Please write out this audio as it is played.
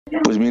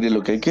Pues mire,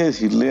 lo que hay que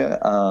decirle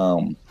a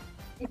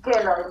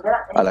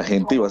la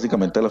gente y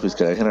básicamente a la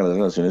Fiscalía General de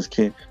la Nación es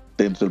que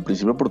dentro del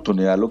principio de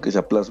oportunidad lo que se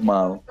ha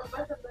plasmado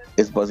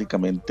es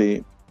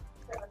básicamente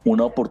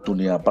una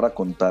oportunidad para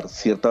contar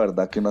cierta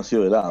verdad que no ha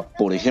sido velada.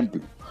 Por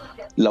ejemplo,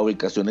 la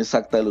ubicación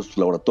exacta de los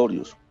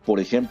laboratorios. Por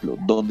ejemplo,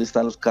 dónde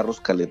están los carros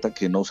caleta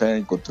que no se han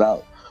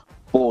encontrado.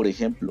 Por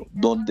ejemplo,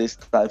 dónde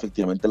están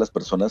efectivamente las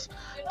personas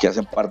que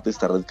hacen parte de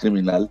esta red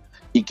criminal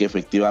y que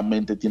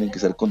efectivamente tienen que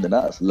ser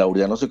condenadas.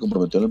 Laureano se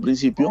comprometió en el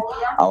principio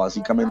a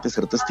básicamente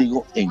ser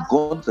testigo en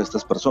contra de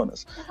estas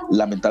personas.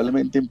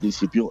 Lamentablemente, en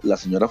principio, la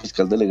señora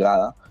fiscal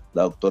delegada,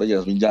 la doctora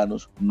Yasmin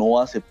Llanos, no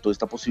aceptó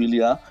esta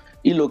posibilidad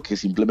y lo que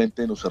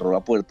simplemente nos cerró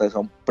la puerta es a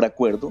un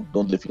preacuerdo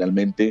donde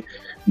finalmente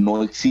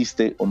no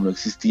existe o no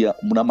existía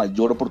una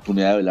mayor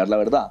oportunidad de velar la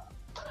verdad.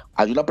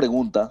 Hay una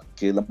pregunta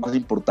que es la más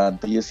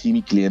importante y es si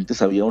mi cliente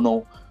sabía o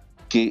no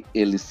que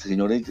el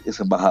señor ex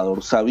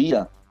embajador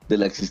sabía de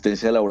la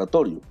existencia del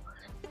laboratorio.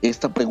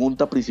 Esta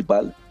pregunta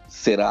principal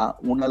será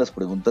una de las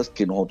preguntas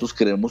que nosotros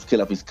queremos que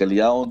la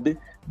fiscalía ahonde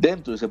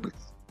dentro de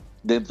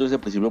ese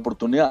principio de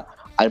oportunidad.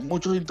 Hay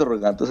muchos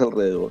interrogantes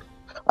alrededor,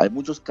 hay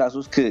muchos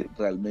casos que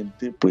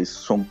realmente pues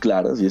son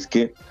claras y es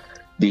que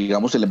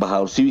digamos el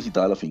embajador sí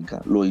visitaba la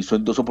finca, lo hizo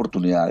en dos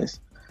oportunidades.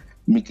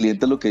 Mi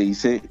cliente lo que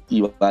dice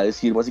y va a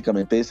decir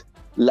básicamente es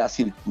las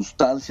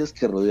circunstancias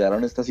que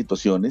rodearon estas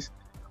situaciones,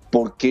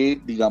 por qué,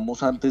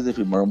 digamos, antes de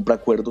firmar un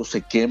preacuerdo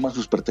se queman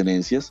sus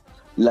pertenencias,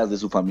 las de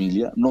su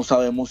familia. No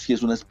sabemos si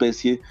es una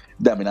especie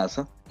de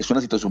amenaza. Es una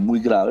situación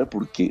muy grave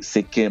porque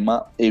se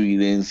quema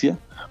evidencia,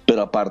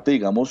 pero aparte,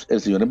 digamos,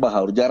 el señor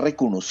embajador ya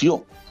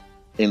reconoció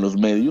en los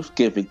medios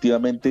que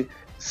efectivamente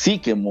sí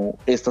quemó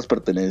estas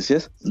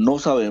pertenencias. No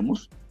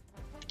sabemos,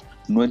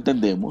 no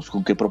entendemos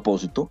con qué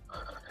propósito.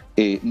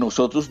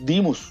 Nosotros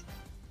dimos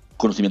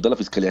conocimiento a la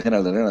Fiscalía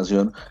General de la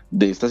Nación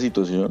de esta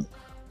situación,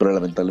 pero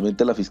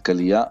lamentablemente la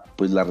Fiscalía,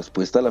 pues la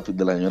respuesta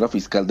de la señora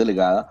fiscal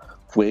delegada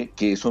fue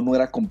que eso no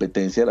era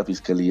competencia de la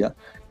Fiscalía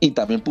y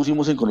también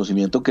pusimos en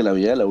conocimiento que la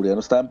vida de Laureano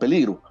estaba en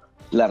peligro.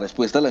 La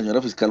respuesta de la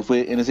señora fiscal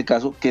fue en ese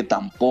caso que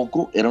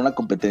tampoco era una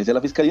competencia de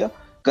la Fiscalía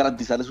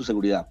garantizarle su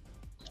seguridad.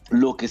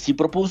 Lo que sí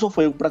propuso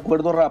fue un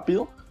preacuerdo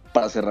rápido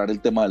para cerrar el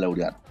tema de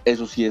Laureano.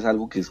 Eso sí es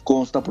algo que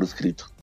consta por escrito.